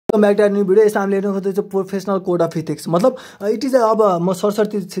Back to new video. यसमा हामीले हेर्न खोज्दैछ प्रोफेसनल कोड अफ इथिक्स। मतलब इट इज अब म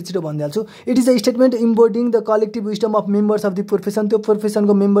सरसर्ती छिटो भनिहाल्छु। It is a statement इम्बोडिङ the collective wisdom of members of the profession. त्यो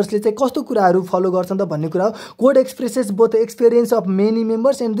प्रोफेसनको मेम्बर्सले चाहिँ कस्तो कुराहरू फलो गर्छन् त भन्ने कुरा हो। Code expresses both experience of many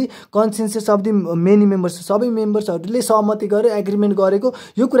members and the consensus of the many members. सबै मेम्बर्सहरूले सहमति गरेर एग्रिमेन्ट गरेको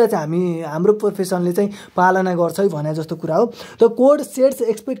यो कुरा चाहिँ हाम्रो प्रोफेसनले चाहिँ पालना गर्छ है भने जस्तो कुरा हो। The code sets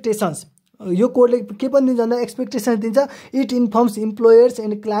expectations. यो कोडले के पनि दिन्छ भन्दा एक्सपेक्टेसन दिन्छ। It इन्फर्म्स employers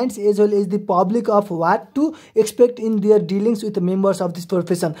and clients as well as the public of what to expect in their डिलिङ्स with members of this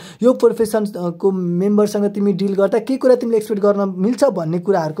profession. यो प्रोफेसनको मेम्बरसँग तिमी डिल गर्दा के कुरा तिमीले एक्सपेक्ट गर्न मिल्छ भन्ने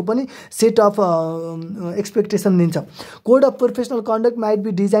कुराहरूको पनि सेट अफ एक्सपेक्टेसन दिन्छ। Code of professional conduct might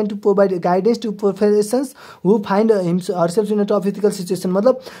be design to provide guidance to प्रोफेसन्स who find herself in a tough ethical situation.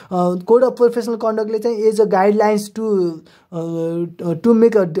 मतलब कोड अफ प्रोफेसनल कन्डक्टले चाहिँ as a guidelines to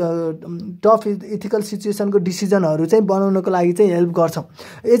make a tough ethical सिचुएसनको डिसिजनहरू चाहिँ बनाउनको लागि चाहिँ help गर्छ।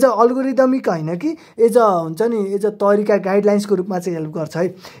 As a algorithmic होइन कि as a हुन्छ नि एज अ तरिका गाइडलाइन्सको रूपमा चाहिँ हेल्प गर्छ है।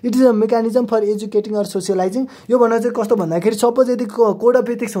 It is a mechanism for educating or socialising. यो भन्न चाहिँ कस्तो भन्दाखेरि सपोज यदि कोड अफ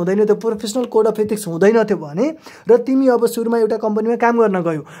इथिक्स हुँदैन थियो, प्रोफेसनल कोड अफ इथिक्स हुँदैन थियो भने र तिमी अब सुरुमा एउटा कम्पनीमा काम गर्न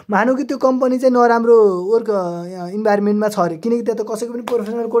गयौ, मानौ कि त्यो कम्पनी चाहिँ नराम्रो वर्क इन्भाइरोमेन्टमा छ अरे, किनकि त्यहाँ त कसैको पनि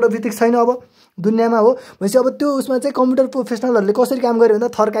प्रोफेसनल कोड अफ इथिक्स छैन अब दुनियाँमा हो भनेपछि अब त्यो उसमा चाहिँ कम्प्युटर प्रोफेसनलहरूले कसरी काम गर्यो भन्दा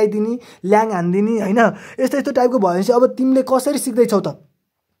थर्काइदिने, ल्याङ हान्दिने होइन, यस्तो टाइपको भएपछि अब तिमीले कसरी सिक्दैछौ त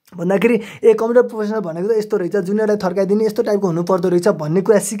भन्दाखेरि ए कम्प्युटर प्रोफेसनल भनेको त यस्तो रहेछ, जुनियरलाई थर्काइदिने यस्तो टाइपको हुनुपर्दो रहेछ भन्ने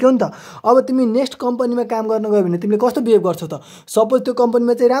कुरा सिक्यौ नि त। अब तिमी नेक्स्ट कम्पनीमा काम गर्न गयो भने तिमीले कस्तो बिहेभ गर्छौ त। सपोज त्यो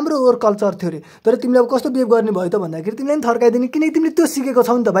कम्पनीमा चाहिँ राम्रो वर्क कल्चर थियो अरे, तर तिमीले अब कस्तो बिहेभ गर्ने भयो त भन्दाखेरि तिमीले पनि थर्काइदिने, किनकि तिमीले त्यो सिकेको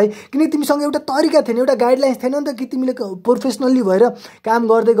छौ नि त भाइ। किनकि तिमीसँग एउटा तरिका थिएन, एउटा गाइडलाइन्स थिएन नि त कि तिमीले प्रोफेसनली भएर काम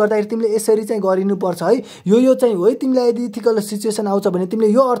गर्दै गर्दाखेरि तिमीले यसरी चाहिँ गरिनुपर्छ है, यो चाहिँ हो है। तिमीलाई यदि इथिकल सिचुएसन आउँछ भने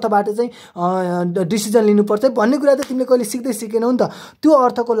तिमीले यो अर्थबाट चाहिँ डिसिजन लिनुपर्छ भन्ने कुरा त तिमीले कहिले सिकेनौ नि त। त्यो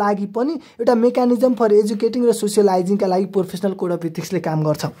अर्थको लागि पनि एउटा मेकानिजम फर एजुकेटिङ र सोसियलाइजिङका लागि प्रोफेसनल कोड अफ इथिक्सले काम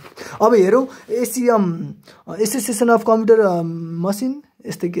गर्छ। अब हेरौँ एसिएम एसोसिएसन अफ कम्प्युटर मसिन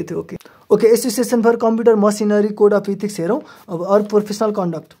यस्तै के थियो, okay association for computer machinery code of ethics हेरौँ। अब अरू प्रोफेसनल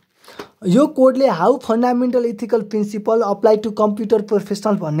कन्डक्ट यो कोडले how fundamental ethical principal apply to computer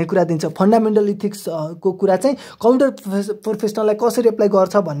professional भन्ने कुरा दिन्छ। फन्डामेन्टल इथिक्सको कुरा चाहिँ कम्प्युटर प्रोफेसनललाई कसरी एप्लाई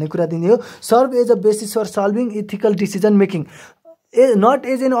गर्छ भन्ने कुरा दिने हो। Serve as a basis for solving ethical decision making. Not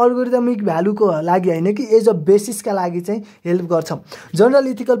as an algorithmic भ्यालुको लागि होइन कि एज अ बेसिसका लागि चाहिँ हेल्प गर्छ। जनरल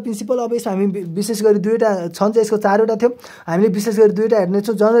इथिकल प्रिन्सिपल अब यसमा हामी विशेष गरी दुईवटा छन् चाहिँ, यसको चारवटा थियो, हामीले विशेष गरी दुईवटा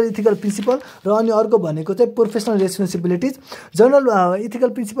हेर्नेछौँ। जनरल इथिकल प्रिन्सिपल र अनि अर्को भनेको चाहिँ प्रोफेसनल रेस्पोन्सिबिलिटिज। जनरल इथिकल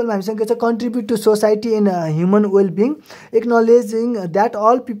प्रिन्सिपलमा हामीसँग के छ, contribute to society and human well-being, acknowledging that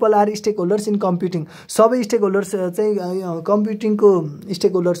all people are stake holders in computing. सबै स्टेक होल्डर्स चाहिँ कम्प्युटिङको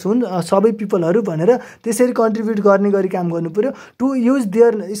स्टेक होल्डर्स हुन्, सबै पिपलहरू भनेर त्यसरी कन्ट्रिब्युट गर्ने गरी काम गर्नु पर्यो। To use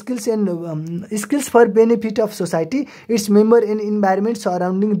their skills and skills for benefit of society, it's member and environment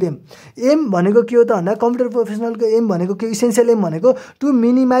surrounding them. Am भनेको के हो त भन्दा कम्प्युटर प्रोफेसनलको एम भनेको के, इसेन्सियल एम भनेको to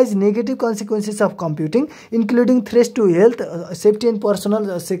minimise negative consequences of computing including threats to health, safety and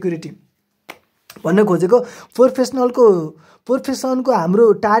personal security भन्न खोजेको। प्रोफेसनको हाम्रो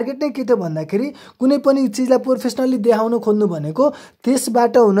टार्गेट नै के थियो भन्दाखेरि कुनै पनि चिजलाई प्रोफेसनली देखाउन खोज्नु भनेको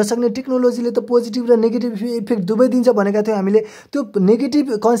त्यसबाट हुनसक्ने टेक्नोलोजीले त पोजिटिभ र नेगेटिभ इफेक्ट दुवै दिन्छ भनेका थियौँ हामीले। त्यो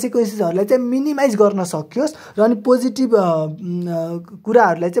नेगेटिभ कन्सिक्वेन्सेसहरूलाई चाहिँ मिनिमाइज गर्न सकियोस् र अनि पोजिटिभ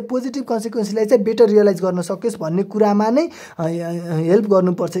कुराहरूलाई चाहिँ पोजिटिभ कन्सिक्वेन्सलाई चाहिँ बेटर रियलाइज गर्न सकियोस् भन्ने कुरामा नै हेल्प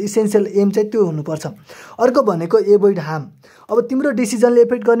गर्नुपर्छ। इसेन्सियल एम चाहिँ त्यो हुनुपर्छ। अर्को भनेको एभोइड हार्म। अब तिम्रो डिसिजनले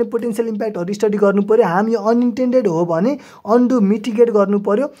इफेक्ट गर्ने पोटेन्सियल इम्प्याक्टहरू स्टडी गर्नु पऱ्यो। हार्म यो अनइन्टेन्डेड हो भने अन्डु मिटिगेट गर्नु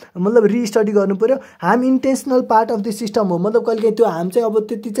पऱ्यो, मतलब रिस्टडी गर्नु पऱ्यो। Harm intentional part of the system हो, मतलब कहिले त्यो हार्म चाहिँ अब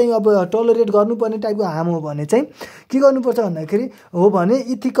त्यति चाहिँ अब टलरेट गर्नुपर्ने टाइपको हार्म हो भने चाहिँ के गर्नुपर्छ भन्दाखेरि हो भने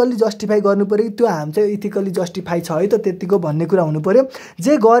इथिकल्ली जस्टिफाई गर्नु पऱ्यो। त्यो हार्म चाहिँ इथिकल्ली जस्टिफाई छ है त त्यतिको भन्ने कुरा हुनु पऱ्यो।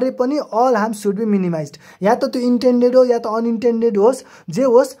 जे गरे पनि all harm should be minimised, या त त्यो इन्टेन्डेड हो या त अनइन्टेन्डेड होस्, जे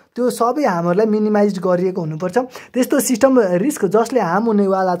होस् त्यो सबै हार्महरूलाई मिनिमाइज गरिएको हुनुपर्छ। त्यस्तो सिस्टम रिस्क जसले हार्म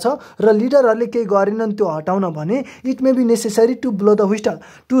हुनेवाला छ र लिडरहरूले केही गरेनन् त्यो हटाउन भने it may be necessary to blow the व्हिस्टल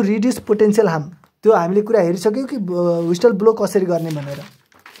to reduce potential harm. त्यो हामीले कुरा हेरिसक्यौँ कि व्हिस्टल ब्लो कसरी गर्ने भनेर।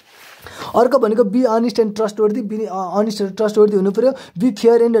 अर्को भनेको be honest and trustworthy. Honest र ट्रस्टवर्दी हुनु पऱ्यो। Be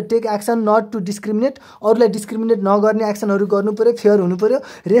fair and take action not to discriminate. अरूलाई डिस्क्रिमिनेट नगर्ने एक्सनहरू गर्नु पऱ्यो, फेयर हुनु पऱ्यो।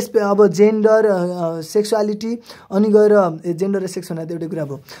 अब जेन्डर सेक्सुअलिटी अनि गएर जेन्डर र सेक्स हुँदा एउटै कुरा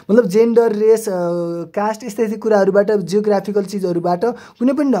भयो, मतलब जेन्डर रेस कास्ट यस्तै कुराहरूबाट जियोग्राफिकल चिजहरूबाट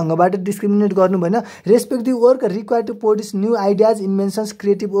कुनै पनि ढङ्गबाट डिस्क्रिमिनेट गर्नु भएन। Respect the work required to produce new ideas, inventions,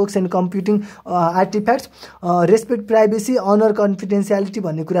 creative works and computing आर्टिफ्याक्ट्स। Respect privacy, honour, confidentiality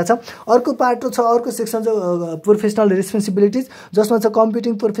भन्ने कुरा छ। अर्को पार्ट छ, अर्को सेक्सन छ प्रोफेसनल रेस्पोन्सिबिलिटिज, जसमा छ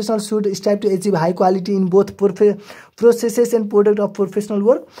computing professional should strive to achieve high quality in both processes and product of professional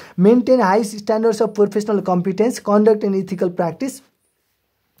work, maintain high standards of professional competence, conduct and ethical practice,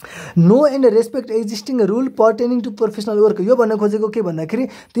 know and respect existing rule पर्टेनिङ to professional work. यो भन्न खोजेको के भन्दाखेरि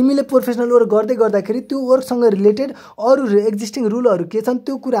तिमीले professional work गर्दै गर्दाखेरि त्यो वर्कसँग related अरू एक्जिस्टिङ रुलहरू के छन्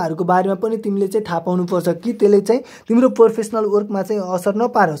त्यो कुराहरूको बारेमा पनि तिमीले चाहिँ थाहा पाउनुपर्छ कि त्यसले चाहिँ तिम्रो प्रोफेसनल वर्कमा चाहिँ असर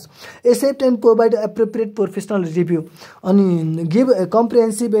नपारोस्। Accept and provide appropriate professional review, अनि give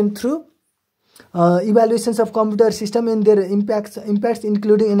comprehensive and through evaluations of computer system and their impacts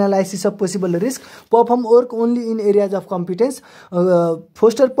including analysis of possible risk, perform work only in areas of competence,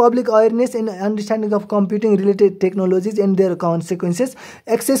 foster public awareness and understanding of computing related technologies and their consequences,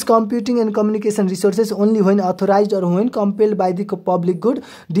 access computing and communication resources only when authorized or when compelled by the public good,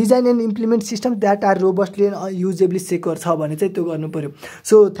 design and implement systems that are robustly and usably secure छ भने चाहिँ त्यो गर्नु पर्यो।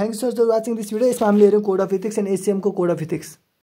 So thank you so much for watching this video. यसमा हामीले हेऱ्यौँ code of ethics and एसिएम को कोड अफ इथिक्स।